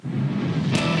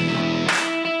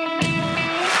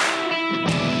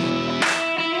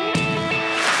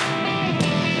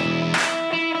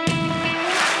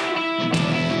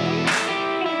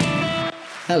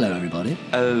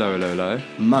Hello, hello, hello.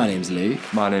 My name's Luke,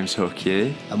 My name's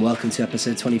Hookie. and welcome to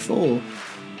episode 24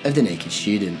 of The Naked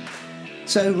Student.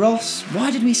 So, Ross,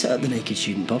 why did we set up The Naked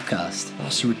Student podcast?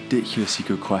 That's a ridiculously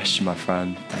good question, my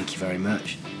friend. Thank you very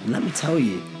much. And let me tell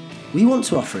you, we want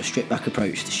to offer a stripped-back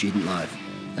approach to student life,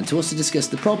 and to also discuss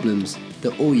the problems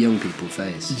that all young people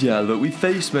face. Yeah, look, we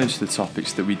face most of the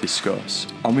topics that we discuss,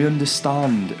 and we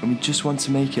understand, and we just want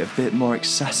to make it a bit more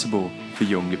accessible for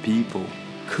younger people.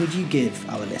 Could you give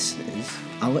our listeners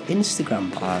our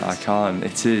Instagram, please? I can't.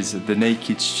 It is the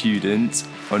Naked Student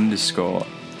 _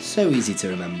 So easy to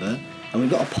remember. And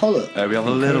we've got a poll up. We have a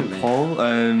little currently. poll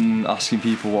asking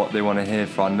people what they want to hear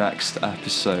for our next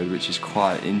episode, which is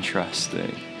quite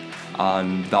interesting.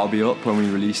 And that'll be up when we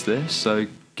release this, so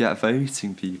get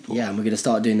voting, people. Yeah, and we're going to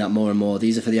start doing that more and more.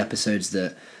 These are for the episodes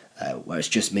that where it's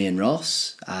just me and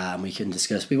Ross, and we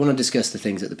want to discuss the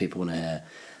things that the people want to hear.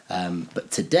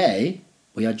 But today,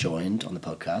 we are joined on the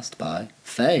podcast by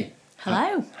Faye.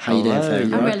 Hello. How you doing, Faye? You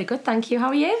I'm all right? really good, thank you. How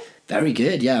are you? Very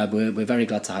good, yeah. We're very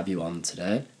glad to have you on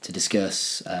today to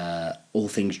discuss all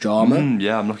things drama.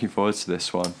 Yeah, I'm looking forward to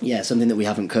this one. Yeah, something that we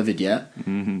haven't covered yet,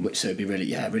 which so it'd be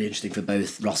really interesting for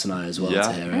both Ross and I as well Yeah,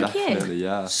 to hear it. Thank you. definitely,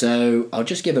 yeah. So I'll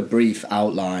just give a brief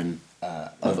outline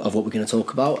of what we're going to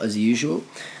talk about as usual.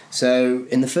 So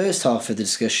in the first half of the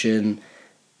discussion,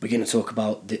 we're going to talk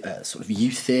about the sort of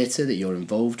youth theatre that you're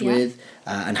involved Yeah. with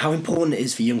and how important it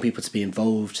is for young people to be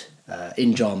involved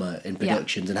in drama, in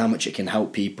productions, and how much it can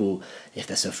help people if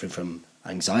they're suffering from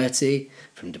anxiety,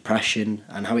 from depression,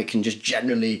 and how it can just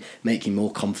generally make you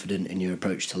more confident in your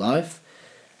approach to life.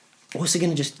 We're also going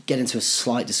to just get into a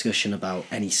slight discussion about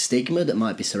any stigma that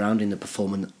might be surrounding the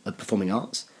performing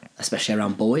arts, especially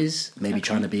around boys, maybe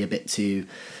trying to be a bit too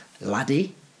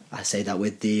laddie. I say that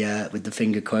with the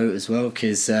finger quote as well,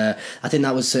 because I think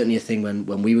that was certainly a thing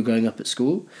when we were growing up at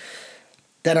school.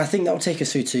 Then I think that will take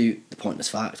us through to the pointless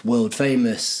fact, world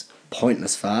famous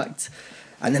pointless fact.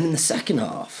 And then in the second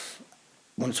half,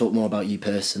 I want to talk more about you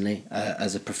personally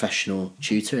as a professional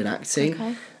tutor in acting.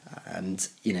 Okay. And,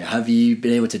 have you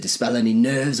been able to dispel any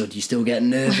nerves, or do you still get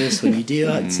nervous when you do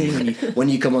acting, when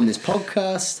you come on this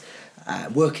podcast?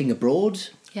 Working abroad,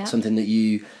 Yeah. something that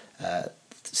you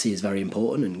see as very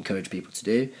important and encourage people to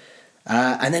do.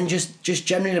 And then just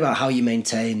generally about how you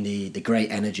maintain the great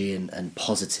energy and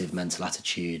positive mental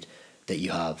attitude that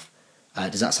you have.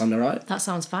 Does that sound all right? That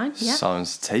sounds fine. Yeah.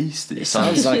 Sounds tasty. It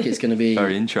sounds like it's going to be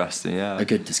very interesting, yeah. a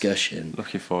good discussion.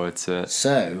 Looking forward to it.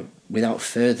 So, without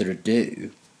further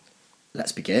ado,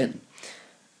 let's begin.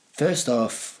 First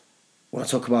off, I want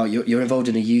to talk about you're involved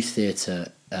in a youth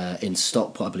theatre in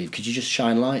Stockport, I believe. Could you just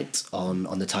shine light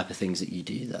on the type of things that you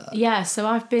do there? Yeah, so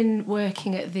I've been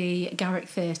working at the Garrick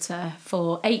Theatre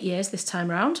for 8 years this time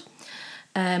round.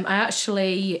 I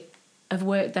actually have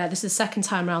worked there. This is the second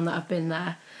time round that I've been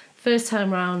there. First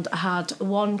time round, I had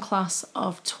one class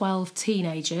of 12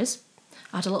 teenagers.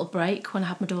 I had a little break when I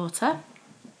had my daughter,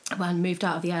 when I moved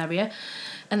out of the area.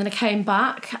 And then I came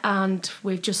back and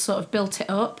we've just sort of built it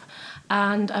up.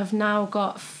 And I've now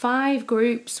got 5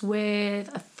 groups with,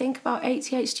 I think, about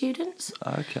 88 students.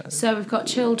 Okay. So we've got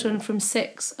children from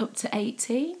 6 up to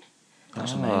 18.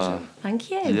 That's amazing. Thank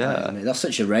you. Yeah. I mean, that's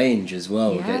such a range as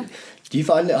well. Yeah. Do you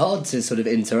find it hard to sort of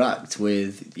interact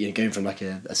with, going from like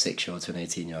a 6-year-old to an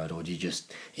 18-year-old, or do you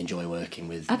just enjoy working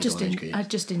with all age groups? I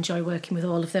just enjoy working with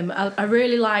all of them. I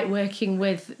really like working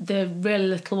with the really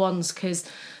little ones because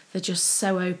they're just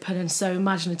so open and so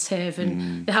imaginative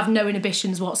and they have no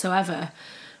inhibitions whatsoever.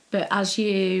 But as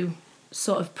you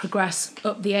sort of progress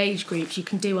up the age groups, you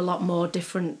can do a lot more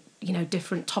different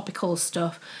topical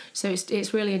stuff. So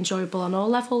it's really enjoyable on all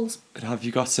levels. And have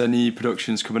you got any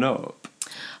productions coming up?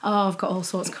 Oh, I've got all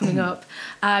sorts coming up.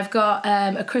 I've got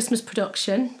a Christmas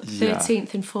production,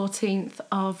 13th and 14th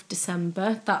of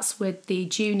December. That's with the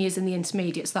juniors and the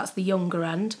intermediates. That's the younger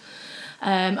end.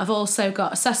 I've also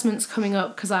got assessments coming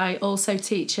up because I also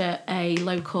teach at a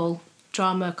local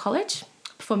drama college,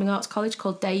 performing arts college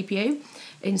called Debut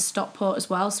in Stockport as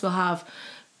well. So we'll have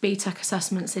BTEC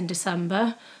assessments in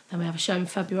December, then we have a show in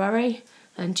February,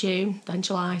 then June, then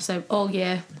July. So all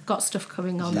year, got stuff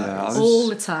coming on all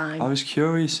the time. I was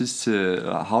curious as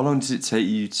to how long does it take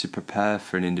you to prepare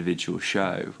for an individual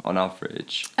show on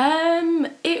average?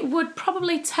 It would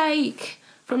probably take,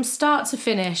 from start to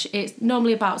finish, it's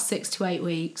normally about 6 to 8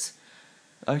 weeks.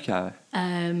 Okay.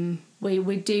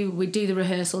 We do the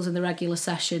rehearsals and the regular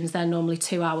sessions. They're normally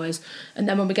 2 hours, and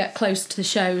then when we get close to the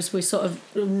shows, we sort of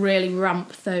really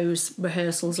ramp those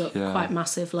rehearsals up quite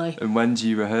massively. And when do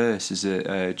you rehearse? Is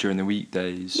it during the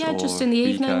weekdays? Yeah, or just in the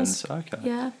weekends? evenings. Okay.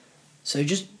 Yeah. So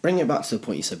just bring it back to the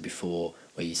point you said before,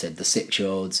 where you said the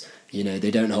 6-year-olds,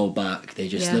 they don't hold back. They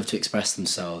just love to express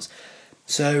themselves.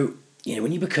 So,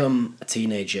 when you become a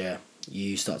teenager,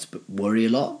 you start to worry a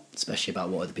lot, especially about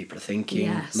what other people are thinking.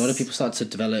 Yes. A lot of people start to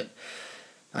develop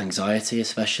anxiety,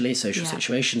 especially social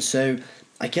situations. So,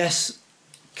 I guess,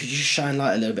 could you just shine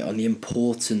light a little bit on the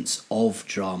importance of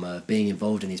drama being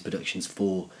involved in these productions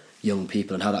for young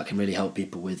people and how that can really help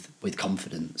people with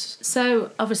confidence?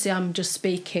 So obviously I'm just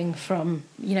speaking from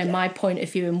my point of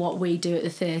view and what we do at the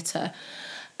theatre.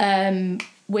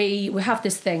 We have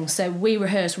this thing, so we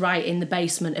rehearse right in the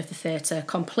basement of the theatre,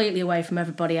 completely away from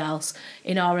everybody else,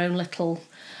 in our own little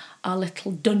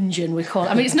dungeon, we call it.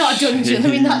 I mean, it's not a dungeon. I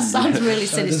mean, that sounds really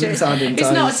sinister. It's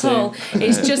not at all.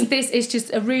 It's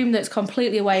just a room that's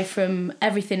completely away from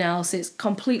everything else. It's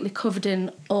completely covered in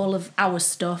all of our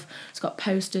stuff. It's got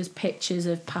posters, pictures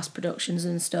of past productions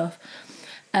and stuff.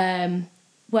 When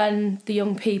the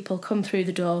young people come through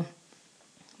the door,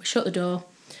 we shut the door,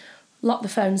 lock the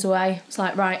phones away. It's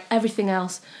like, right, everything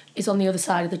else is on the other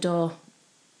side of the door.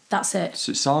 That's it.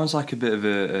 So it sounds like a bit of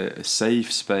a safe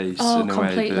space in a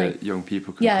way that young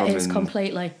people can come in. Yeah, it is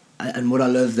completely. And what I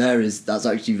love there is that's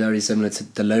actually very similar to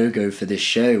the logo for this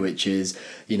show, which is,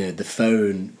 the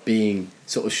phone being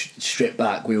sort of stripped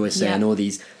back, we always say, and all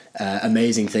these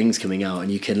amazing things coming out. And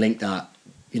you can link that,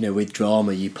 with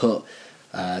drama. You put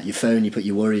your phone, you put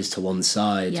your worries to one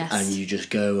side, and you just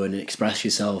go and express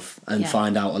yourself and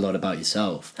find out a lot about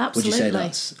yourself. Absolutely. Would you say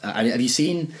that's... and have you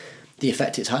seen the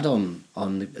effect it's had on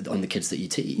the kids that you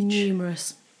teach?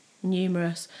 Numerous.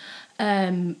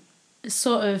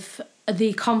 Sort of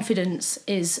the confidence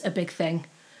is a big thing.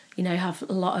 Have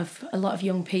a lot of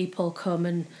young people come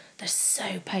and they're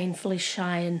so painfully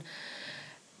shy,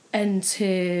 and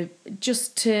to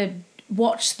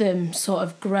watch them sort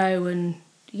of grow and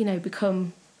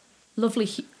become lovely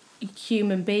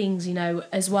human beings,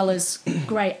 as well as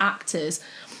great actors.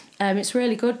 It's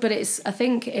really good, but I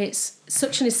think it's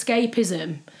such an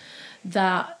escapism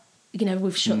that,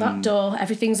 we've shut that door,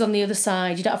 everything's on the other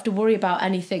side, you don't have to worry about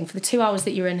anything for the 2 hours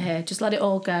that you're in here, just let it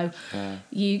all go.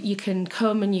 You can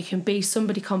come and you can be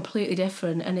somebody completely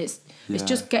different, and it's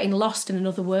just getting lost in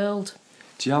another world.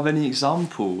 Do you have any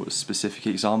specific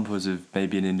examples of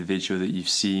maybe an individual that you've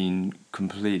seen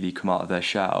completely come out of their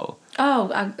shell?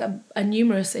 Oh,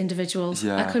 numerous individuals.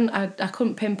 Yeah. I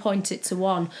couldn't pinpoint it to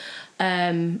one.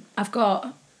 I've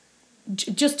got,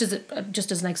 just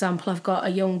as an example, I've got a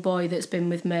young boy that's been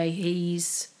with me. He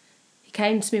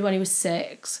came to me when he was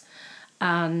 6,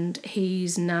 and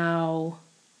he's now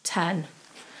 10.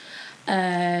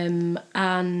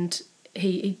 And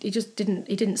he just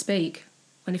didn't speak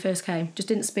when he first came. Just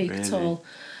didn't speak at all.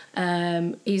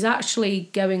 He's actually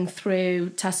going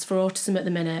through tests for autism at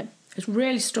the minute. He's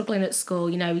really struggling at school.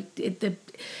 He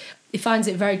finds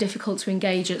it very difficult to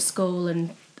engage at school,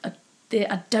 and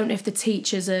I don't know if the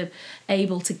teachers are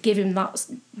able to give him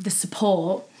the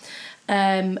support.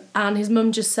 And his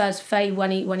mum just says, Faye,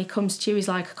 when he comes to you, he's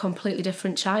like a completely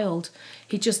different child.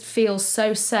 He just feels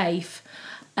so safe,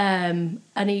 and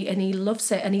he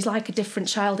loves it, and he's like a different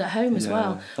child at home as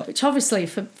well. Which obviously,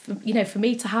 for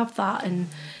me to have that, and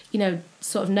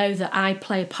sort of know that I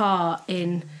play a part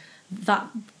in that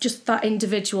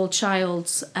individual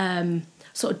child's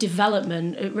sort of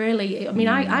development, it really,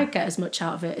 I get as much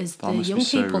out of it as the young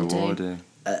people do.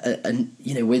 And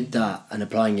with that, and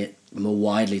applying it more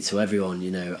widely to everyone,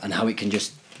 and how it can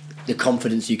just, the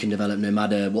confidence you can develop no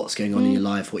matter what's going on in your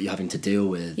life, what you're having to deal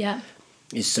with,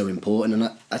 is so important. And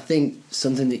I think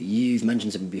something that you've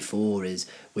mentioned to me before is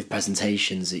with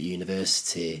presentations at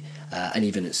university and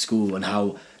even at school, and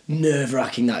how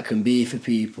nerve-wracking that can be for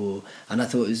people. And I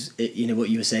thought it was, what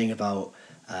you were saying about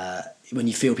when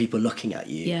you feel people looking at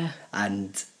you,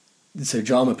 and so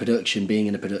drama production, being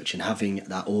in a production, having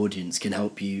that audience can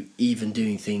help you even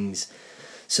doing things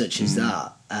such as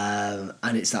that,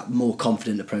 and it's that more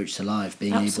confident approach to life,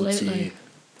 being able to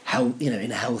help,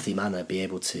 in a healthy manner, be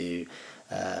able to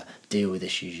deal with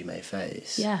issues you may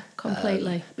face.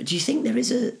 Completely. But do you think there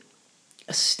is a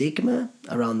stigma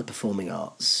around the performing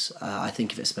arts? I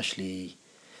think of it especially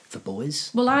for boys.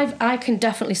 Well, I can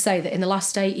definitely say that in the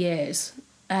last 8 years,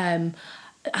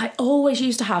 I always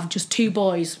used to have just 2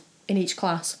 boys in each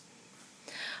class.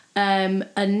 And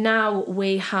now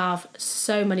we have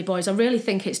so many boys. I really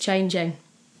think it's changing.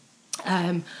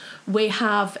 We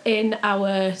have in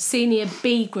our senior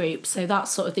B group, so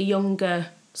that's sort of the younger,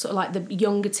 sort of like the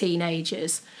younger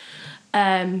teenagers,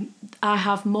 I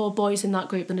have more boys in that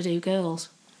group than I do girls.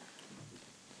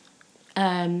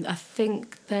 I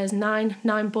think there's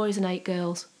nine boys and 8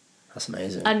 girls. That's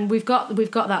amazing. And we've got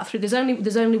that through. There's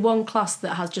only one class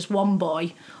that has just 1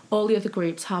 boy. All the other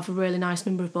groups have a really nice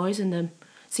number of boys in them.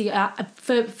 So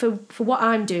for what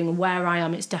I'm doing and where I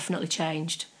am, it's definitely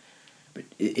changed. But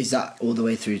is that all the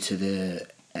way through to the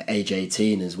age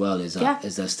 18 as well? Is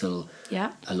there still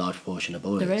a large proportion of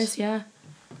boys? There is, yeah.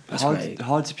 That's how, great.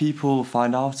 How do people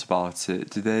find out about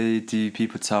it? Do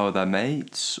people tell their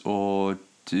mates, or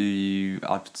do you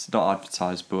not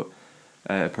advertise but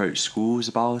approach schools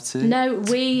about it? No,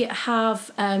 we just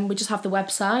have the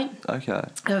website. Okay.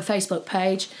 A Facebook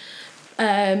page,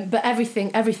 but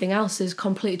everything else is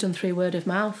completely done through word of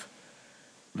mouth.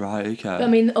 Right. Okay. I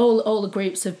mean, all the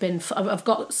groups have been. I've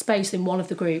got space in one of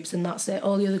the groups, and that's it.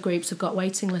 All the other groups have got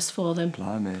waiting lists for them.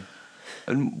 Blimey.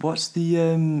 And what's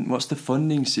the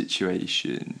funding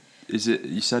situation? Is it,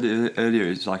 you said it earlier,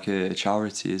 it's like a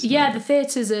charity, isn't it? Yeah, the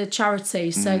theatre's a charity,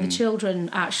 so the children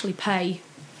actually pay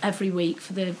every week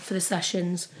for the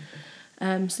sessions.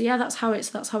 So yeah, that's how it's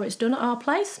done at our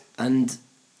place. And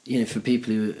for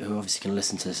people who obviously can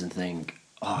listen to this and think,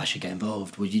 oh, I should get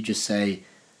involved, would you just say,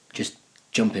 just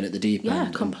jump in at the deep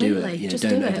end completely. and do it? Just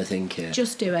don't do it. overthink it.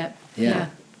 Just do it. Yeah.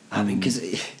 I mean, because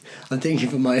I'm thinking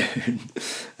from my own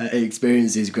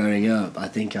experiences growing up, I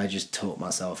think I just taught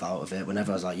myself out of it.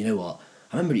 Whenever I was like, you know what?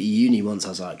 I remember at uni once I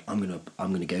was like, I'm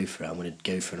gonna go for it. I'm gonna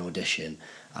go for an audition.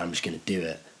 I'm just gonna do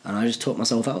it, and I just taught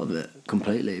myself out of it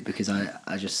completely because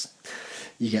I just,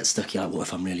 you get stuck. You're like, what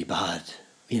if I'm really bad?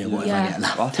 What if I get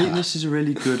laughed I think at? this is a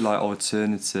really good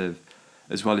alternative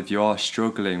as well if you are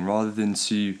struggling, rather than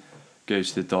to go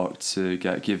to the doctor,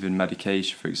 get given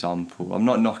medication, for example. I'm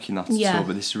not knocking that at all,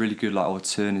 but this is a really good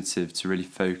alternative to really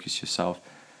focus yourself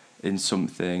in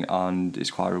something, and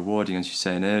it's quite rewarding, as you were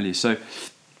saying earlier. So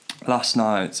last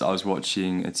night I was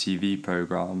watching a TV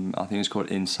programme, I think it was called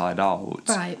Inside Out.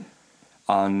 Right.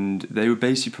 And they were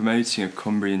basically promoting a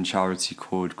Cumbrian charity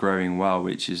called Growing Well,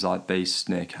 which is based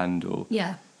near Kendal.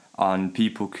 Yeah. And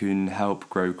people can help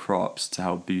grow crops to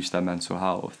help boost their mental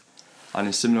health. And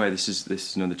in a similar way, this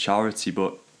is another charity,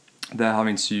 but they're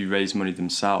having to raise money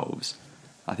themselves.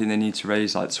 I think they need to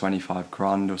raise 25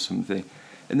 grand or something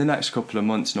in the next couple of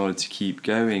months in order to keep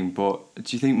going. But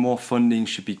do you think more funding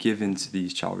should be given to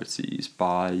these charities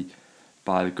by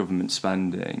the government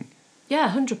spending?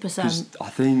 Yeah, 100%. Because I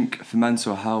think for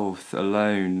mental health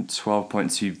alone,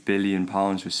 £12.2 billion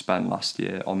was spent last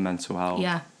year on mental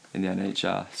health in the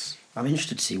NHS. I'm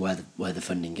interested to see where the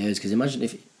funding goes, because imagine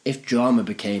if drama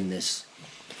became this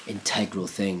integral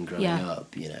thing growing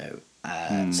up,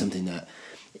 something that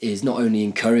is not only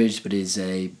encouraged but is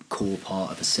a core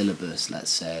part of a syllabus, let's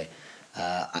say,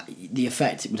 the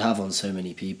effect it would have on so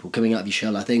many people coming out of your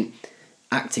shell. I think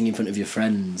acting in front of your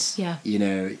friends,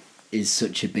 is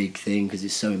such a big thing because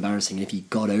it's so embarrassing. And if you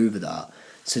got over that,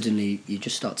 suddenly you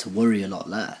just start to worry a lot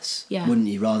less, wouldn't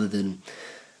you? Rather than,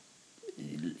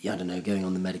 I don't know, going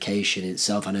on the medication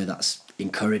itself. I know that's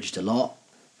encouraged a lot,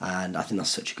 and I think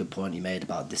that's such a good point you made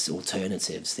about this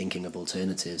thinking of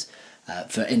alternatives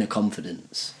for inner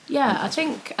confidence. Yeah, I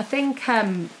think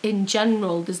in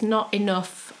general there's not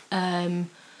enough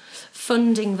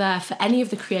funding there for any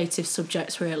of the creative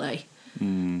subjects really.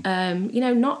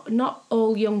 Not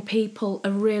all young people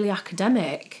are really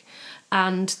academic,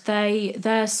 and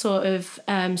their sort of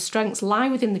strengths lie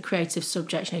within the creative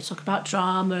subjects. You talk about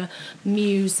drama,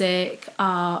 music,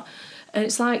 art, and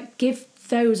it's give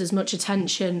those as much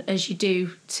attention as you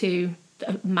do to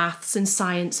maths and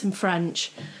science and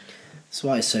French. That's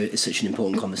why it's such an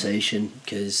important conversation,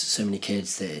 because so many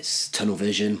kids, it's tunnel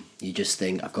vision. You just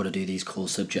think, I've got to do these core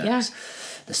subjects. Yeah.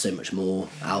 There's so much more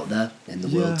out there in the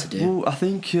world to do. Well, I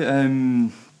think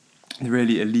the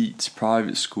really elite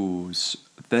private schools,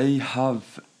 they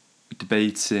have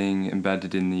debating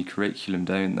embedded in the curriculum,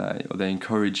 don't they? Or they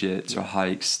encourage it to a high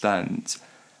extent.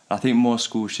 I think more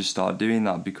schools should start doing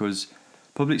that, because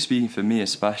public speaking for me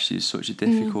especially is such a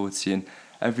difficulty, and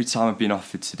every time I've been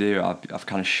offered to do it, I've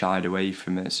kind of shied away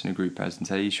from it in a group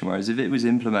presentation. Whereas if it was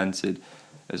implemented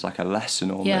as a lesson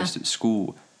almost at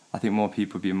school, I think more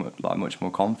people would be much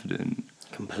more confident.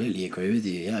 Completely agree with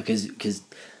you, because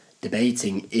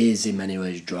debating is in many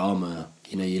ways drama.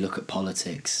 You look at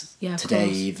politics today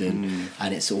even,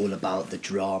 and it's all about the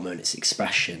drama and its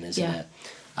expression, isn't it?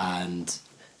 And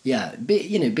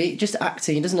just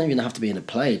acting. It doesn't even have to be in a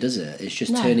play, does it? It's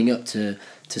just turning up to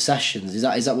sessions. Is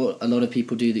that what a lot of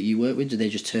people do that you work with? Do they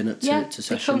just turn up to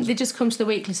sessions? They just come to the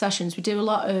weekly sessions. We do a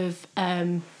lot of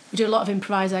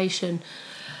improvisation,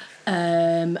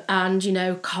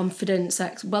 and confidence.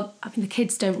 Well, I mean, the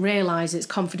kids don't realise it's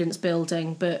confidence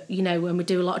building, but when we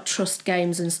do a lot of trust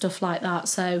games and stuff like that,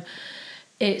 so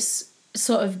it's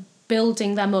sort of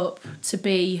building them up to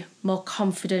be more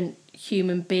confident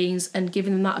human beings and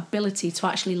giving them that ability to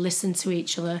actually listen to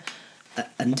each other.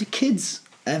 And do kids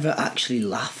ever actually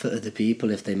laugh at other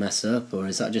people if they mess up, or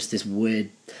is that just this weird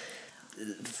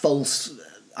false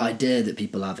idea that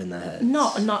people have in their heads.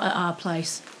 Not at our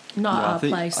place. Not at our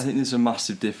place. I think there's a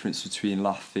massive difference between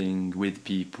laughing with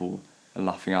people and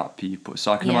laughing at people.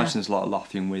 So I can imagine there's a lot of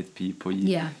laughing with people.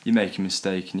 You make a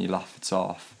mistake and you laugh it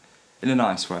off in a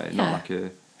nice way, not like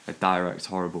a direct,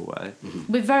 horrible way.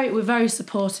 Mm-hmm. We're very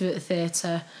supportive at the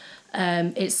theatre.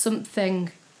 It's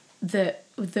something that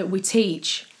we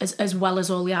teach as well as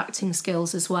all the acting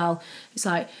skills as well. It's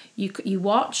like you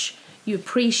watch, you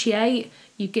appreciate,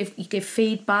 you give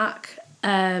feedback,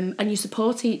 and you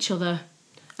support each other.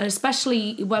 And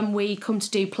especially when we come to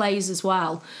do plays as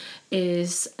well,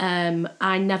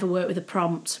 I never work with a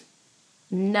prompt.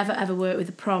 Never ever work with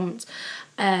a prompt.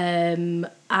 And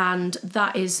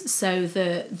that is so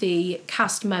that the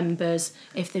cast members,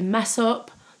 if they mess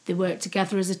up, they work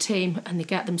together as a team and they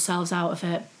get themselves out of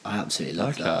it. I absolutely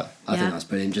love that. I think that's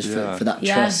brilliant. Just for that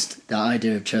trust, that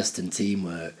idea of trust and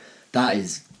teamwork, that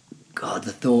is... God,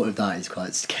 the thought of that is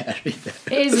quite scary.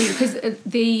 It is, because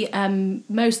the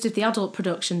most of the adult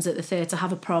productions at the theatre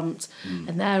have a prompt,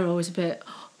 and they're always a bit,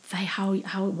 Faye,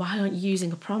 why aren't you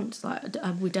using a prompt? Like,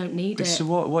 we don't need it. So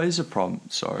what is a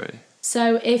prompt? Sorry.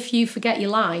 So if you forget your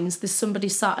lines, there's somebody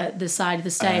sat at the side of the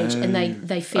stage and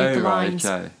they feed the lines.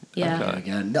 Okay. Yeah. Okay.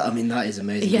 Again, I mean, that is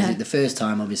amazing. Yeah. The first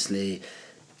time, obviously,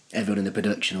 everyone in the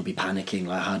production will be panicking,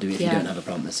 like, how do we, if you don't have a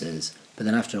prompt, this is. But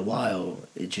then after a while,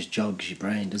 it just jogs your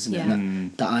brain, doesn't it?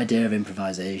 And that idea of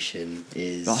improvisation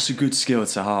is... That's a good skill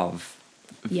to have.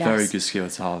 Yes. Very good skill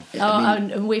to have.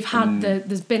 And we've had...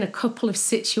 there's been a couple of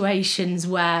situations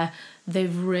where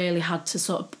they've really had to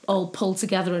sort of all pull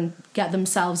together and get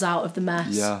themselves out of the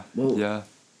mess. Yeah, well,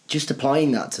 just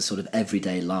applying that to sort of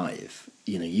everyday life,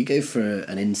 you know, you go for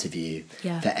an interview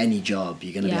for any job,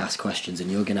 you're going to be asked questions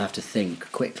and you're going to have to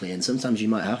think quickly, and sometimes you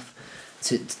might have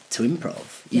to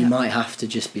improv. You might have to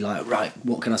just be like, right,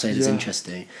 what can I say that's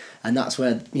interesting? And that's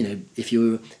where, you know, if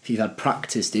you've had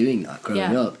practice doing that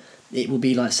growing up, it will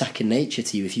be like second nature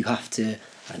to you. If you have to,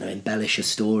 I don't know, embellish a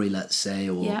story, let's say,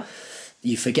 or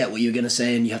you forget what you're going to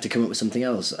say and you have to come up with something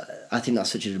else. I think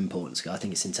that's such an important skill. I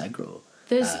think it's integral.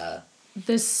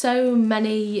 There's so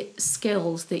many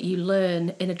skills that you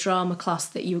learn in a drama class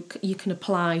that you can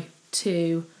apply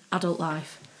to adult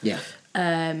life. Yeah.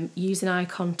 Using eye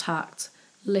contact,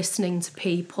 listening to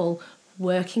people,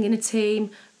 working in a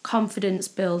team, confidence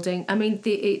building. I mean,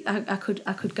 I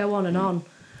could go on and on.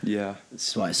 Yeah.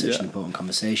 That's why it's such an important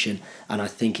conversation, and I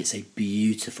think it's a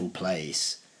beautiful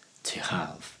place to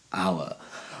have our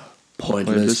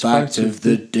pointless fact of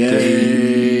the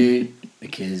day,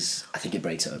 because I think it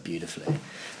breaks it up beautifully.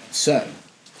 So,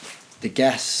 the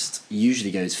guest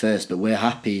usually goes first, but we're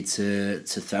happy to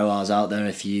throw ours out there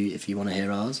if you want to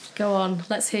hear ours. Go on,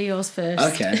 let's hear yours first.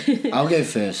 Okay, I'll go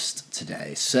first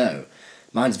today. So,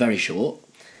 mine's very short.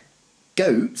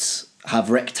 Goats have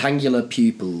rectangular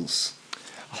pupils.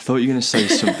 I thought you were going to say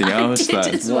something else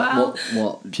then. What?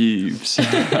 Pubes.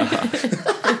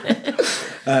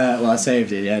 Well, I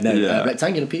saved it,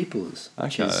 rectangular pupils,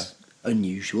 which is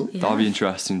unusual. Yeah. That'll be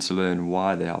interesting to learn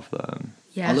why they have them.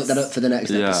 Yes. I'll look that up for the next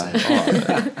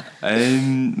episode.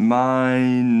 Alright.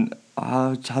 Mine,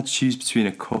 I had to choose between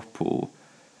a couple,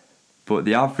 but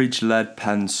the average lead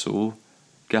pencil,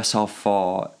 guess how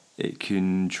far it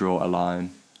can draw a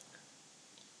line?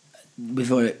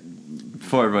 Before it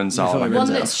runs out. Before it runs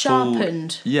One out. that's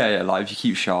sharpened. Yeah, like if you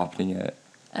keep sharpening it.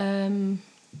 That,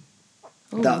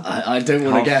 I don't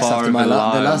want to guess far after of the a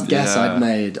line, last guess I'd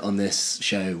made on this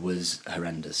show was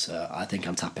horrendous, so I think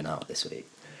I'm tapping out this week.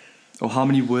 Or how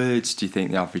many words do you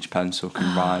think the average pencil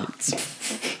can write?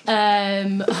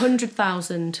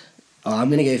 100,000. Oh, I'm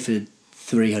going to go for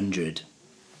 300.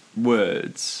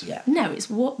 Words? Yeah. No, it's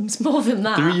more than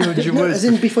that. 300 No, words? as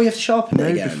in before you have to sharpen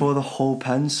it again? before the whole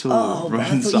pencil I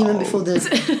runs thought you out. meant before the...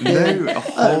 No, a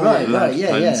whole lead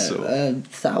pencil.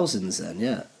 Thousands then,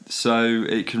 yeah. So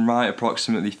it can write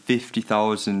approximately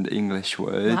 50,000 English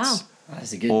words. Wow.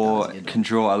 That's a good Can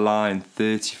draw a line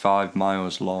 35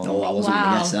 miles long. Oh, I wasn't going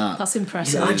to guess that. That's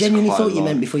impressive. I genuinely quite thought you long.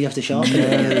 meant before you have to sharpen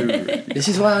it again. This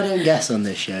is why I don't guess on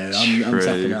this show. I'm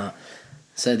tapping out.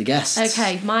 So the guests.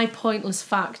 Okay, my pointless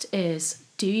fact is,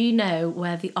 do you know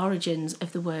where the origins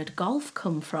of the word golf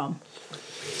come from?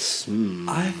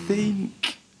 I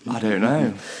think... I don't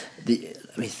know.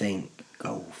 Let me think.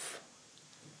 Golf.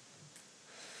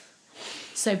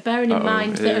 So bearing in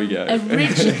mind that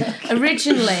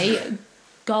originally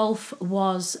golf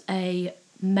was a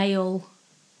male-only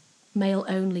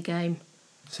game.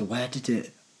 So where did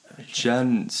it...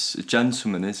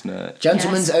 Gentleman, isn't it?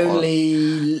 Gentlemen's Yes.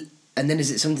 only... And then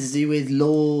is it something to do with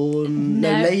lawn?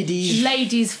 No, ladies.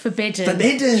 Ladies forbidden.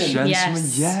 Forbidden. Gentleman,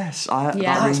 yes.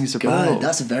 That rings a Good. bell.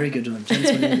 That's a very good one.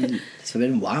 Gentlemen, it's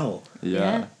forbidden. Wow.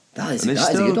 Yeah. That and they is a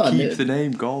still good one. keep the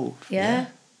name golf. Yeah.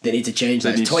 They need to change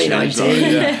that. They It's need to change that,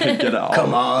 2019. yeah, get it out.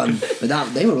 Come on.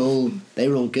 But they were all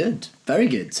good. Very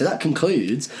good. So that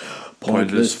concludes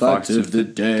Pointless Fact of the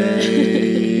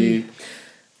Day.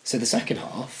 So the second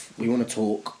half, we want to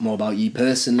talk more about you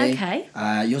personally. Okay.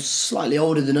 You're slightly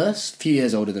older than us, a few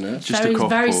years older than us. Just a couple.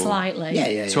 Very slightly.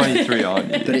 Yeah. 23,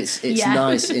 aren't you? But it's Yeah.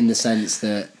 nice in the sense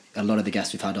that a lot of the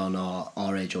guests we've had on are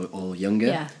our age or younger.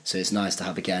 Yeah. So it's nice to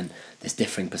have, again, this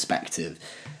differing perspective.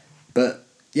 But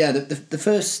yeah, the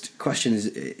first question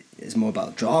is more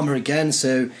about drama again.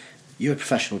 So you're a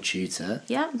professional tutor.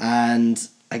 Yeah. And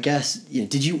I guess,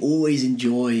 did you always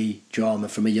enjoy drama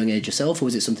from a young age yourself, or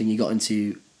was it something you got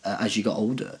into as you got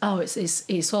older? Oh,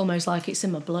 it's almost like it's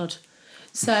in my blood.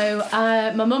 So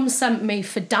my mum sent me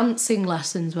for dancing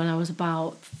lessons when I was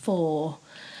about 4.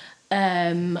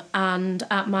 And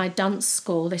at my dance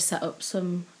school, they set up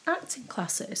some acting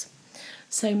classes.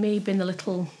 So me being the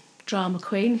little drama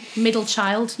queen, middle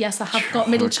child. Yes, I have got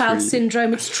middle child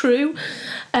syndrome, it's true.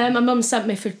 My mum sent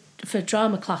me for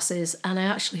drama classes, and I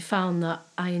actually found that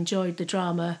I enjoyed the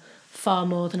drama far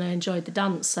more than I enjoyed the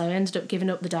dance. So I ended up giving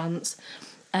up the dance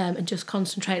and just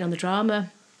concentrating on the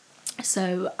drama.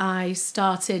 So I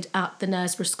started at the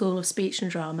Knaresborough School of Speech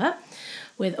and Drama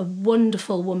with a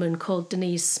wonderful woman called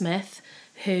Denise Smith,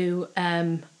 who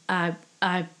I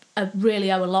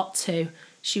really owe a lot to.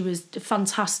 She was a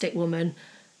fantastic woman.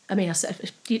 I mean,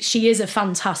 she is a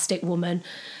fantastic woman,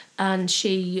 and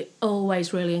she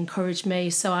always really encouraged me.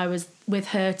 So I was with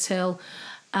her till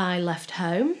I left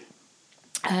home.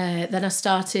 Then I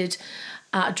started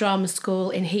at a drama school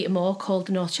in Heaton Moor called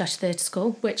the North Cheshire Theatre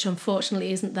School, which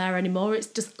unfortunately isn't there anymore. It's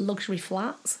just luxury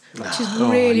flats, which is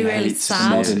really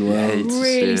sad. Modern world.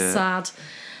 Really sad.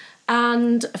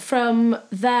 And from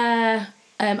there,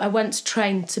 I went to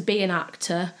train to be an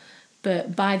actor,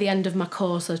 but by the end of my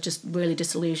course, I was just really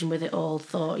disillusioned with it all.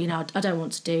 Thought, I don't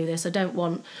want to do this. I don't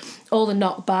want all the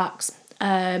knockbacks.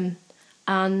 And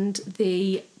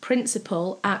the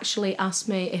principal actually asked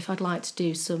me if I'd like to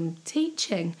do some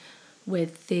teaching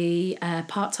with the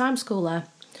part-time school there,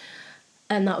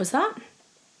 and that was that.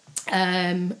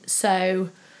 So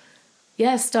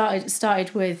yeah,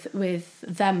 started with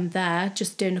them there,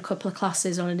 just doing a couple of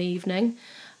classes on an evening,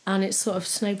 and it sort of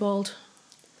snowballed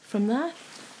from there.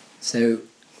 So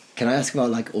can I ask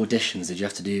about auditions? Did you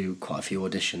have to do quite a few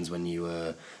auditions when you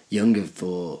were younger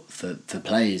for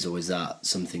plays, or was that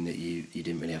something that you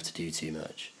didn't really have to do too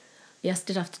much? Yes,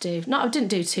 did have to do. No, I didn't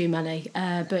do too many,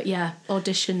 but yeah,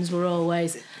 auditions were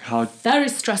always very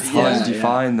stressful. How did you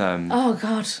find them? Oh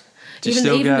God! Do you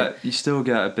still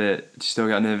get nervous?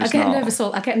 I get nervous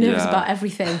about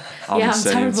everything. I'm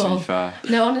terrible. To be fair.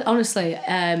 No, honestly.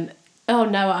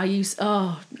 Even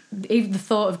the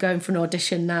thought of going for an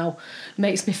audition now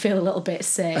makes me feel a little bit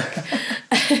sick.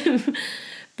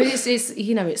 But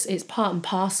it's part and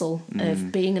parcel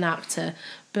of being an actor.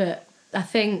 But I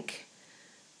think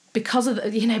because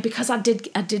I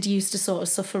did used to sort of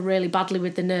suffer really badly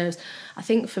with the nerves, I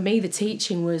think for me the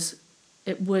teaching was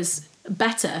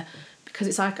better, because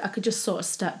it's like I could just sort of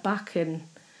step back and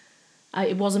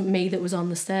it wasn't me that was on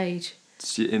the stage.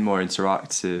 It's more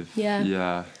interactive. Yeah.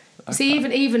 Yeah. Okay. See,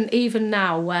 even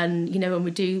now when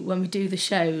we do the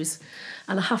shows,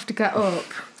 and I have to get up,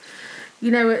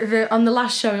 on the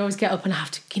last show I always get up and I have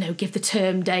to give the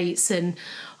term dates and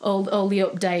all the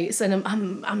updates, and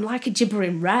I'm like a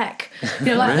gibbering wreck.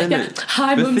 Really?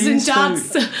 Hi mums and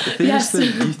dads. Yes.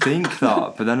 You think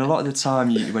that, but then a lot of the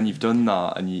time when you've done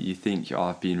that and you think,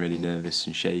 I've been really nervous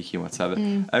and shaky and whatever,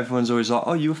 everyone's always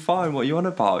like, you were fine, what are you on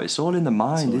about? It's all in the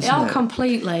mind, isn't it?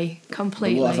 Completely.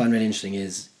 But what I find really interesting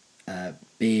is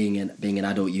being an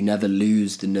adult, you never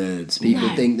lose the nerves. People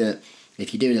think that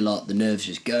if you do it a lot, the nerves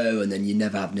just go and then you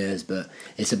never have nerves, but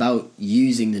it's about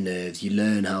using the nerves. You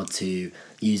learn how to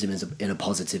use them in a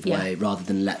positive way rather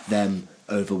than let them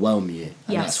overwhelm you.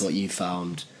 And that's what you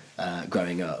found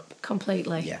growing up.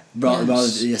 Completely. Yeah. Rather,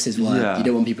 this is why you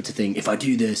don't want people to think, if I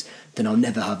do this, then I'll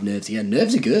never have nerves again.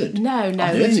 Nerves are good. No.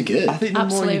 Nerves are good. I think the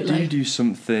more you do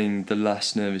something, the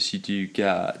less nervous you do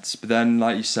get. But then,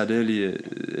 like you said earlier,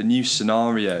 a new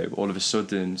scenario, all of a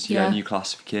sudden, so you get a new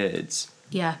class of kids.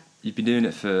 Yeah. You've been doing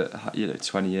it for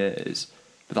 20 years,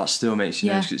 but that still makes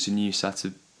you nervous because it's a new set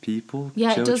of people.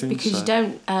 Yeah, children, it does, because you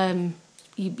don't.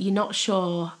 You're not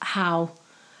sure how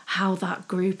that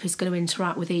group is going to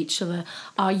interact with each other.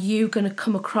 Are you going to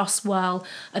come across well?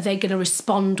 Are they going to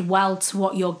respond well to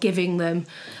what you're giving them?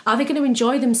 Are they going to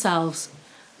enjoy themselves?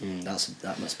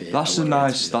 That must be. That's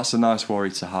a nice worry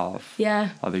to have. Yeah.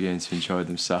 Are they going to enjoy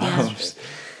themselves?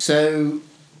 So,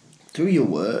 through your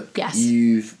work, Yes.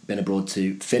 you've been abroad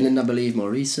to Finland, I believe, more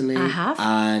recently. I have.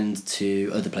 And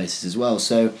to other places as well.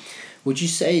 So would you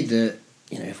say that,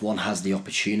 if one has the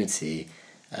opportunity,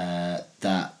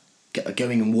 that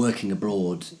going and working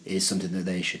abroad is something that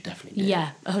they should definitely do?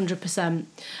 Yeah, 100%.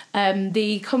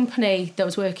 The company that I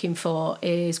was working for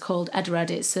is called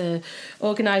EdRed. It's an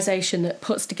organisation that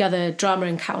puts together drama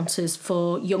encounters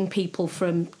for young people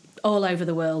from all over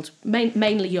the world,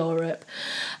 mainly Europe.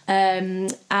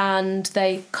 And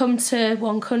they come to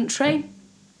one country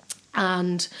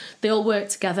and they all work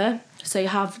together. So you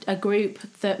have a group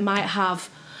that might have...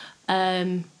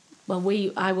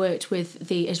 I worked with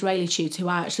the Israeli tutor who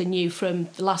I actually knew from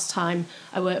the last time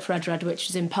I worked for EdRed, which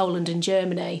was in Poland and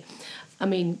Germany. I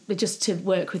mean, just to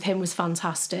work with him was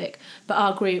fantastic. But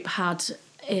our group had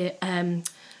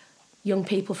young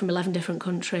people from 11 different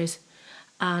countries.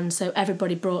 And so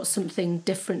everybody brought something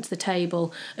different to the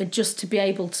table. And just to be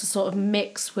able to sort of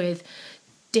mix with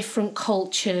different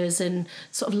cultures and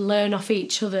sort of learn off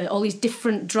each other, all these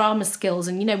different drama skills.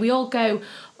 And, we all go,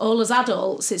 all as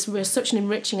adults, it's such an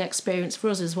enriching experience for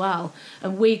us as well.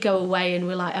 And we go away and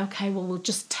we're like, okay, well, we'll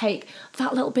just take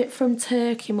that little bit from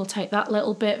Turkey and we'll take that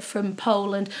little bit from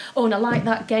Poland. Oh, and I like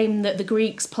that game that the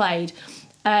Greeks played.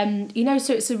 So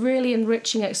it's a really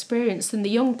enriching experience. And the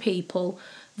young people,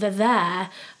 they're there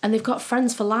and they've got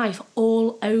friends for life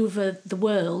all over the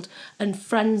world and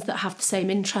friends that have the same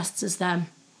interests as them.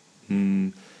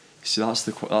 So that's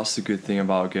the good thing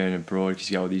about going abroad, because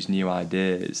you get all these new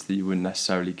ideas that you wouldn't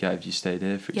necessarily get if you stayed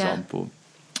here, for example.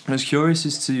 I was curious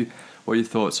as to what your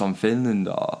thoughts on Finland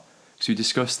are, because we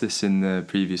discussed this in the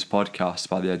previous podcast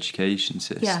about the education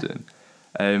system.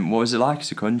 What was it like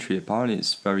as a country? Apparently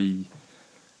it's very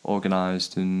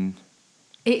organised and...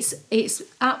 It's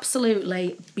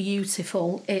absolutely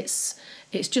beautiful. It's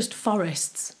just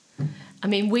forests. I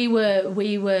mean, we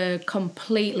were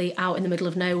completely out in the middle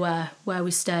of nowhere where we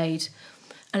stayed,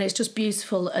 and it's just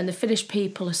beautiful. And the Finnish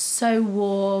people are so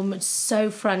warm and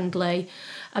so friendly.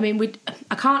 I mean,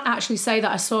 I can't actually say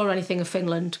that I saw anything of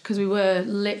Finland because we were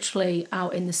literally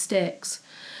out in the sticks.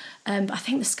 But I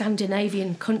think the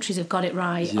Scandinavian countries have got it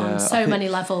right on so many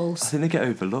levels. I think they get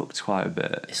overlooked quite a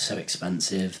bit. It's so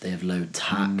expensive. They have low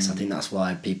tax. I think that's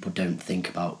why people don't think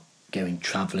about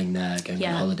travelling there, going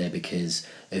on holiday, because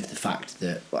of the fact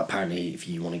that apparently if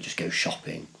you want to just go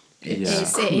shopping, it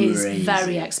is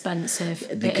very expensive.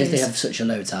 Because they have such a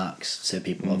low tax, so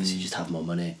people obviously just have more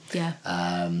money. Yeah.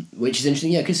 Which is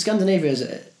interesting, because Scandinavia,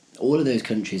 all of those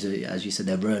countries, as you said,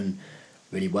 they're run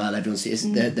really well.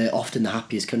 They're often the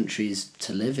happiest countries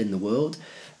to live in the world,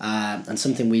 and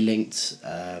something we linked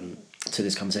to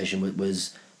this conversation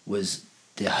was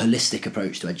the holistic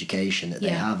approach to education that they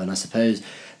have, and I suppose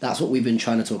that's what we've been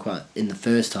trying to talk about in the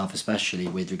first half, especially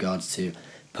with regards to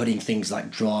putting things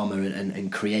like drama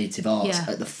and creative arts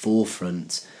at the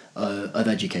forefront of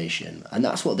education, and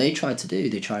that's what they try to do.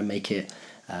 They try and make it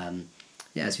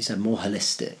as we said, more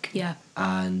holistic. Yeah.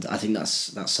 And I think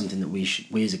that's something that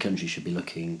we as a country should be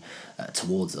looking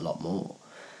towards a lot more.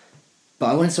 But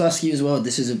I wanted to ask you as well,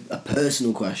 this is a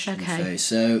personal question, Faye.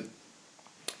 So,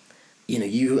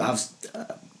 you have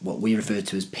what we refer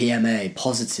to as PMA,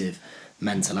 positive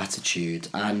mental attitude.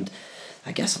 And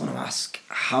I guess I want to ask,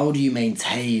 how do you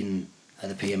maintain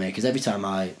the PMA? Because every time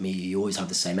I meet you, you always have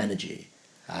the same energy.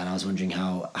 And I was wondering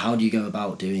how do you go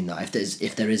about doing that?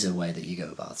 If there is a way that you go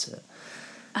about it.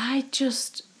 I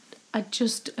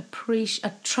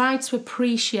try to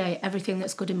appreciate everything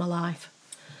that's good in my life.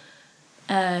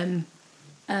 I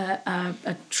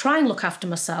try and look after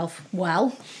myself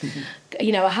well.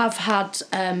 I have had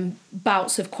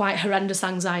bouts of quite horrendous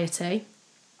anxiety.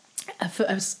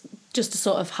 Just to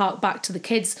sort of hark back to the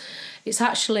kids, it's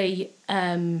actually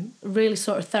really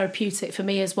sort of therapeutic for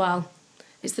me as well.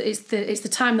 It's the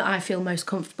time that I feel most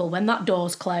comfortable, when that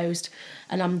door's closed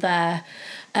and I'm there.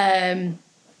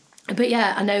 But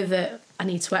yeah, I know that I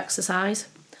need to exercise.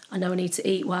 I know I need to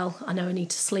eat well. I know I need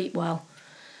to sleep well.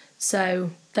 So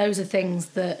those are things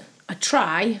that I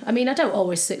try. I mean, I don't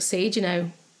always succeed,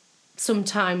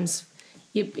 Sometimes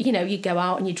you go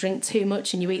out and you drink too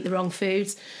much and you eat the wrong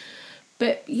foods.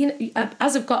 But,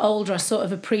 as I've got older, I sort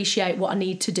of appreciate what I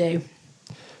need to do.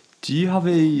 Do you have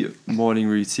a morning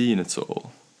routine at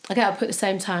all? I get up at the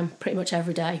same time pretty much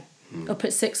every day. Up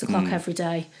at 6 o'clock every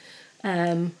day.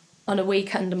 On a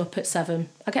weekend, I'm up at 7.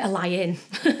 I get a lie in.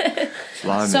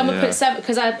 So I'm up at 7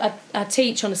 because I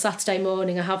teach on a Saturday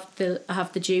morning. I have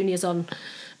the juniors on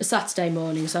a Saturday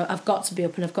morning, so I've got to be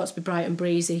up and I've got to be bright and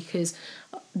breezy because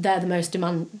they're the most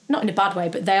not in a bad way,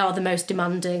 but they are the most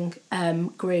demanding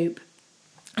group,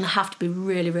 and I have to be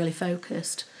really, really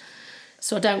focused.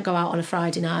 so I don't go out on a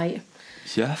Friday night.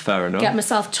 Yeah, fair enough. Get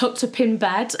myself tucked up in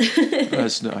bed.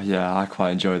 Yeah, I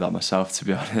quite enjoy that myself, to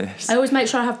be honest. I always make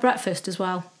sure I have breakfast as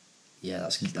well. Yeah,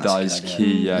 that's That is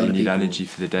key. Yeah, you need energy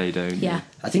for the day, don't you? Yeah.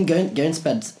 I think going to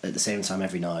bed at the same time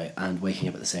every night and waking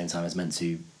up at the same time is meant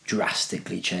to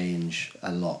drastically change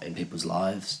a lot in people's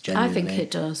lives. Genuinely. I think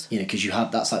it does. You know,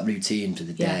 because that's like routine for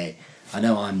the Yeah. day. I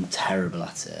know I'm terrible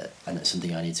at it, and it's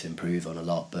something I need to improve on a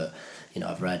lot. But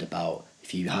I've read about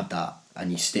if you have that and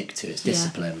you stick to it, it's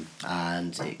discipline,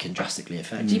 and it can drastically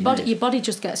affect you. Your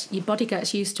body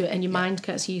gets used to it, and your mind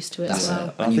gets used to it as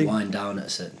well. And you wind down at a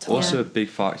certain time. Also, a big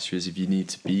factor is if you need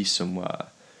to be somewhere,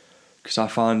 because I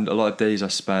find a lot of days I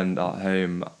spend at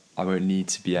home, I won't need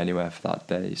to be anywhere for that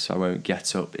day, so I won't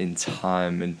get up in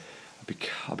time, and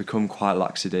I become quite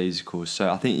lackadaisical.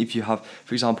 So I think if you have,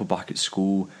 for example, back at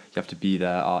school, you have to be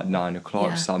there at 9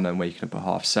 o'clock, so I'm then waking up at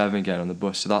 7:30, getting on the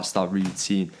bus. So that's that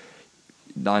routine.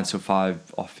 9 to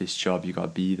 5 office job, you got to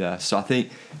be there. So I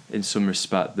think in some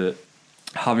respect that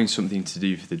having something to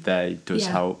do for the day does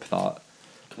help that.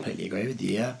 Completely agree with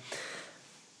you, yeah.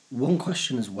 One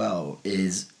question as well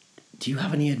is, do you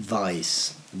have any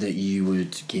advice that you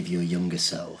would give your younger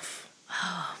self?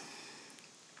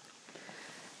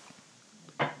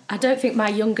 I don't think my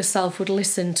younger self would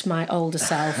listen to my older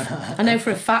self. I know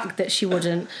for a fact that she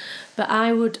wouldn't, but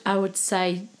I would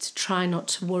say to try not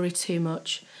to worry too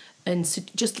much, and to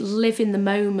just live in the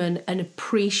moment and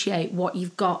appreciate what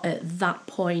you've got at that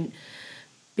point,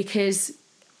 because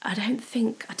I don't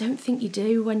think you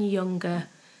do when you're younger.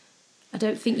 I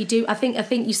don't think you do. I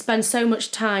think you spend so much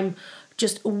time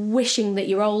just wishing that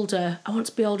you're older. I want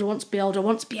to be older, I want to be older, I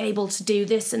want to be able to do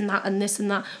this and that and this and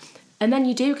that. And then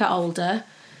you do get older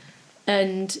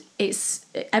and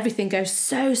everything goes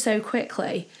so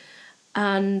quickly,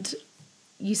 and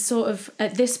you sort of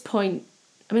at this point,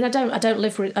 I mean, I don't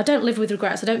live with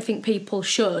regrets. I don't think people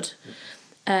should,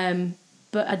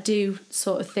 but I do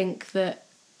sort of think that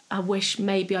I wish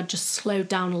maybe I'd just slowed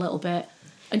down a little bit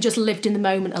and just lived in the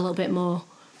moment a little bit more.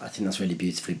 I think that's really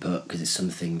beautifully put, because it's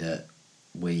something that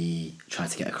we try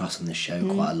to get across on this show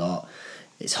quite a lot.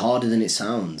 It's harder than it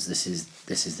sounds. This is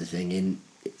the thing.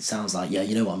 It sounds like, yeah,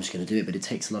 you know what, I'm just going to do it, but it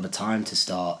takes a lot of time to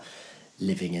start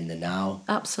living in the now.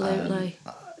 Absolutely.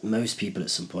 Most people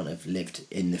at some point have lived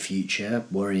in the future,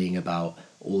 worrying about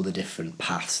all the different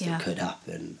paths that could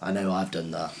happen. I know I've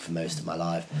done that for most of my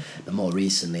life, but more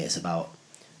recently it's about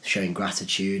showing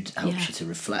gratitude, helps you to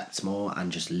reflect more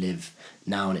and just live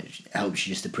now, and it helps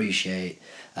you just appreciate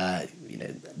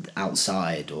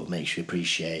outside, or makes you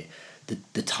appreciate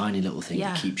the tiny little thing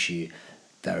that keeps you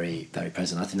very, very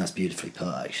present. I think that's beautifully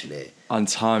put, actually. And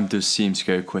time does seem to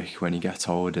go quick when you get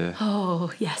older.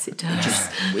 Oh, yes, it does.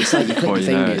 It's like you click your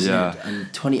fingers and I'm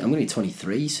going to be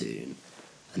 23 soon,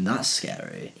 and that's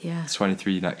scary. Yeah.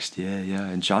 23 next year,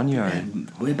 in January. Yeah,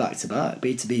 we're back to back,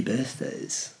 B2B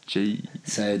birthdays. Gee.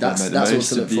 So that's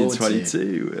also look forward 22.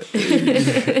 to.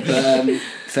 But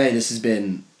Faye, this has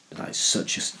been like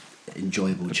such a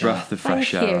enjoyable chat. Breath of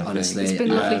fresh air. Honestly, it's been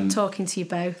lovely talking to you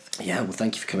both. Yeah, well,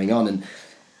 thank you for coming on. And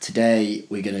today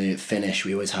we're going to finish.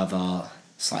 We always have our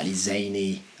slightly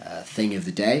zany thing of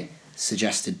the day,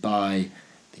 suggested by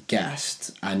the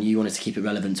guest, and you wanted to keep it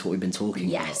relevant to what we've been talking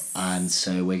about. And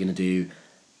so we're going to do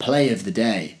play of the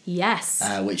day. Yes.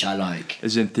 Which I like.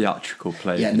 As in theatrical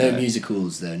play. Yeah, no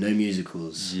musicals though. No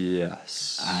musicals.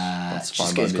 Yes.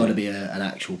 It's got to be an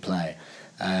actual play.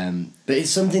 But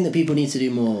it's something that people need to do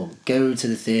more. Go to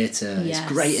the theatre. Yes. It's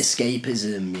great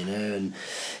escapism, and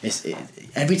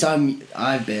every time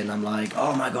I've been, I'm like,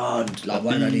 oh my god, like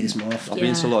why don't I do this more often? I've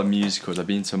been to a lot of musicals. I've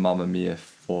been to Mamma Mia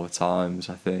 4 times,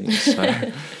 I think.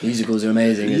 So. Musicals are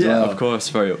amazing as well. Yeah, of course,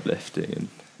 very uplifting.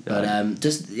 But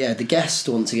does the guest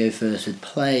want to go first with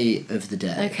play of the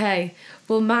day? Okay.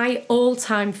 Well, my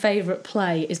all-time favourite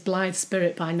play is Blithe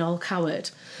Spirit by Noel Coward.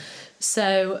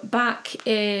 So back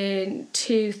in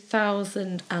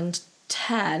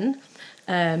 2010,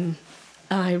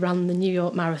 I ran the New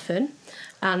York Marathon,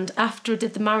 and after I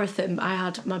did the marathon, I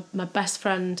had my best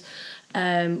friend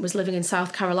was living in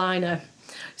South Carolina,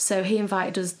 so he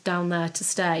invited us down there to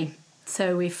stay.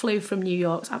 So we flew from New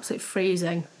York, it's absolutely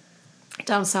freezing,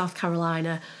 down South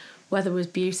Carolina. Weather was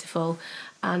beautiful,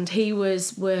 and he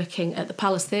was working at the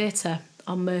Palace Theatre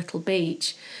on Myrtle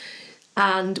Beach.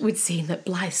 And we'd seen that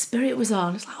Blithe Spirit was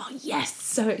on. It's like, oh yes,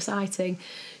 so exciting.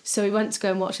 So we went to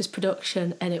go and watch this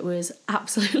production, and it was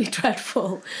absolutely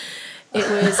dreadful. It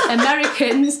was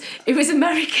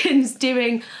Americans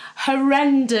doing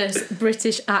horrendous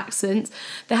British accents.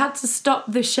 They had to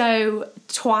stop the show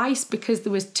twice because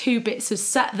there was 2 bits of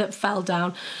set that fell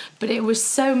down, but it was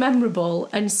so memorable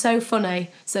and so funny.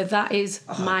 So that is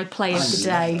my play of the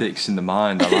day. Sticks in the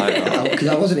mind. I like that. Because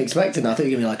I wasn't expecting that. I thought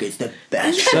you were going to be like, it's the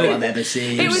best show I've ever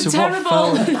seen. It was So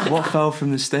terrible. what fell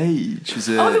from the stage? Was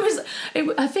it? Oh,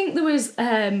 I think there was.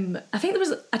 I don't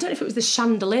know if it was the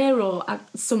chandelier or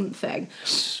something.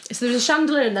 So there was a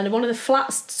chandelier, and then one of the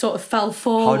flats sort of fell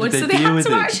forward. How did they so they deal had with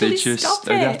to it? actually Did they just stop it.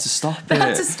 They had to stop it. They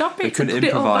had to stop it. They couldn't to put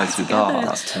it all back improvise with together. that.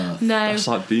 That's tough. No. That's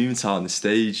like Boomtown. The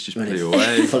stage just When blew it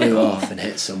away. flew off and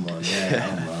hit someone.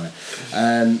 Yeah, oh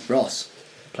my. Ross,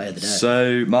 play of the day.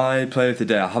 So my play of the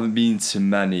day, I haven't been to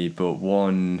many, but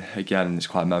one again that's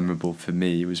quite memorable for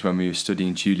me was when we were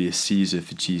studying Julius Caesar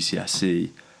for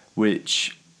GCSE,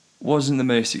 which wasn't the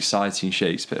most exciting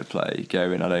Shakespeare play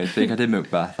going. I don't think I did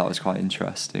Macbeth. That was quite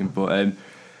interesting, but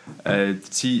the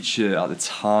teacher at the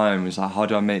time was like, "How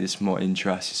do I make this more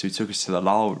interesting?" So he took us to the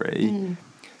Lowry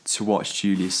to watch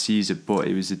Julius Caesar, but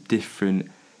it was a different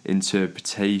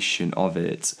interpretation of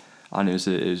it. And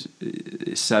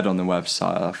it said on the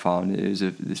website I found it was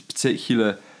this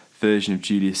particular version of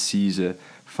Julius Caesar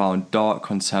found dark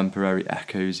contemporary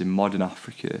echoes in modern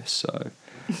Africa. So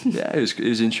yeah, it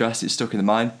was interesting. It stuck in the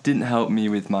mind. Didn't help me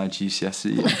with my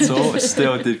GCSE at all.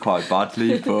 Still did quite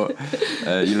badly, but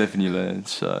you live and you learn.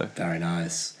 So very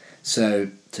nice. So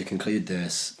to conclude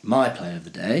this, my play of the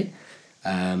day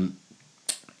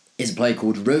is a play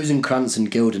called Rosencrantz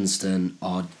and Guildenstern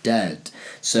Are Dead.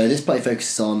 So this play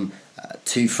focuses on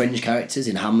 2 fringe characters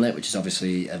in Hamlet, which is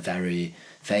obviously a very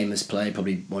famous play,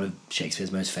 probably one of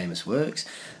Shakespeare's most famous works.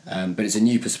 But it's a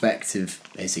new perspective,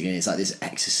 basically. It's like this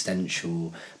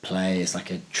existential play. It's like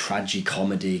a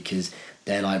tragicomedy because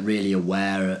they're like really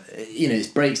aware.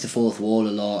 It breaks the fourth wall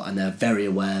a lot, and they're very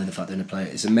aware of the fact they're in a play.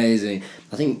 It's amazing.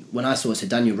 I think when I saw it, so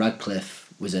Daniel Radcliffe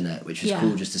was in it, which was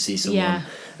cool just to see someone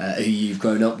who you've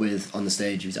grown up with on the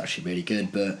stage who's actually really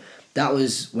good. But that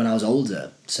was when I was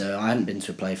older, so I hadn't been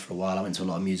to a play for a while. I went to a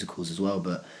lot of musicals as well,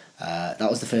 but that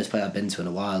was the first play I'd been to in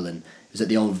a while, and it was at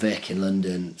the Old Vic in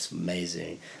London. It's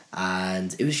amazing,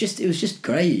 and it was just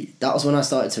great. That was when I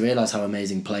started to realise how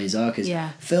amazing plays are, because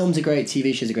films are great,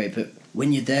 TV shows are great, but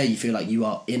when you're there, you feel like you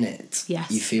are in it.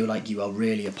 Yes. You feel like you are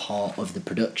really a part of the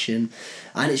production,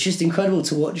 and it's just incredible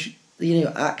to watch.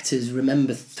 Actors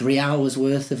remember 3 hours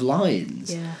worth of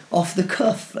lines off the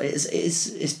cuff.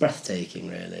 It's breathtaking,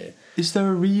 really. is there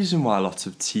a reason why a lot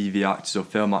of TV actors or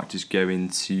film actors go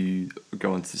onto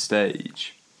the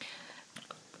stage?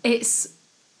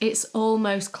 It's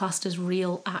almost classed as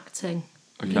real acting.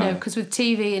 Okay. Because with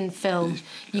TV and film,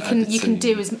 you can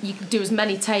do as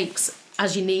many takes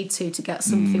as you need to get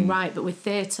something right. But with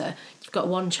theatre, you've got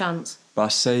one chance. But I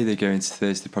say they go into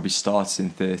theatre, they probably started in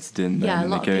theatre, didn't they? Yeah,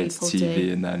 and a lot they go of into people TV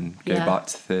do. and then go back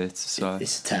to theatre. So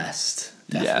It's a test,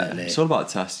 definitely. yeah, it's all about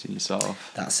testing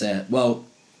yourself. That's it. Well,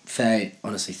 Faye,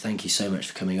 honestly, thank you so much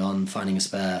for coming on, finding a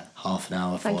spare half an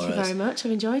hour for us. Thank you very much.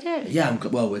 I've enjoyed it. Yeah,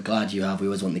 we're glad you have. We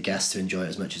always want the guests to enjoy it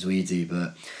as much as we do,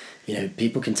 but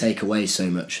people can take away so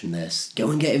much from this.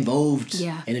 Go and get involved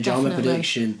in a drama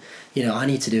production. I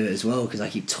need to do it as well because I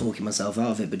keep talking myself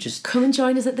out of it, but just come and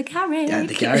join us at the garage. Yeah,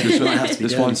 the garage might have to be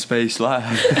There's done. one space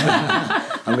left.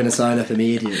 I'm going to sign up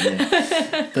immediately.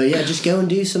 But yeah, just go and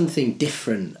do something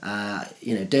different.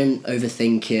 Don't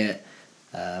overthink it.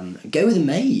 Go with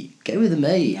a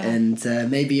mate,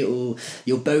 and maybe you'll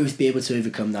both be able to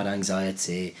overcome that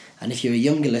anxiety. And if you're a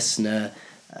younger listener,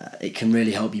 it can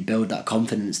really help you build that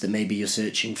confidence that maybe you're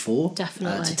searching for.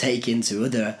 Definitely. To take into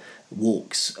other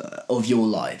walks of your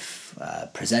life,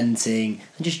 presenting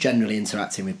and just generally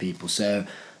interacting with people. So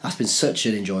that's been such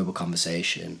an enjoyable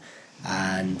conversation,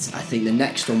 and I think the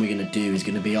next one we're going to do is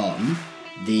going to be on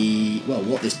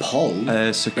what this poll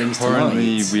So brings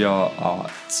currently tonight. we are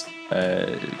at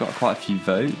we've got quite a few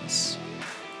votes.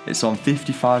 It's on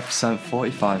 55%,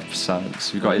 45%.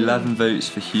 So we've got 11 votes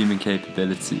for human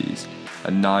capabilities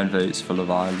and 9 votes for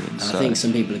Love Island. And So I think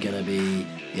some people are going to be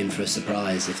in for a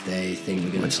surprise if they think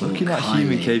we're going to talk looking at highly.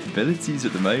 human capabilities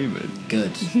at the moment.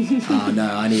 Good. No,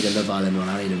 I need a Love Island one.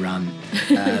 I need a rant.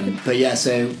 But yeah,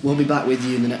 so we'll be back with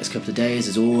you in the next couple of days,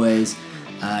 as always.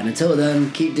 And until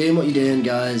then, keep doing what you're doing,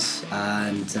 guys.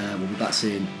 And we'll be back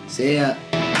soon. See ya.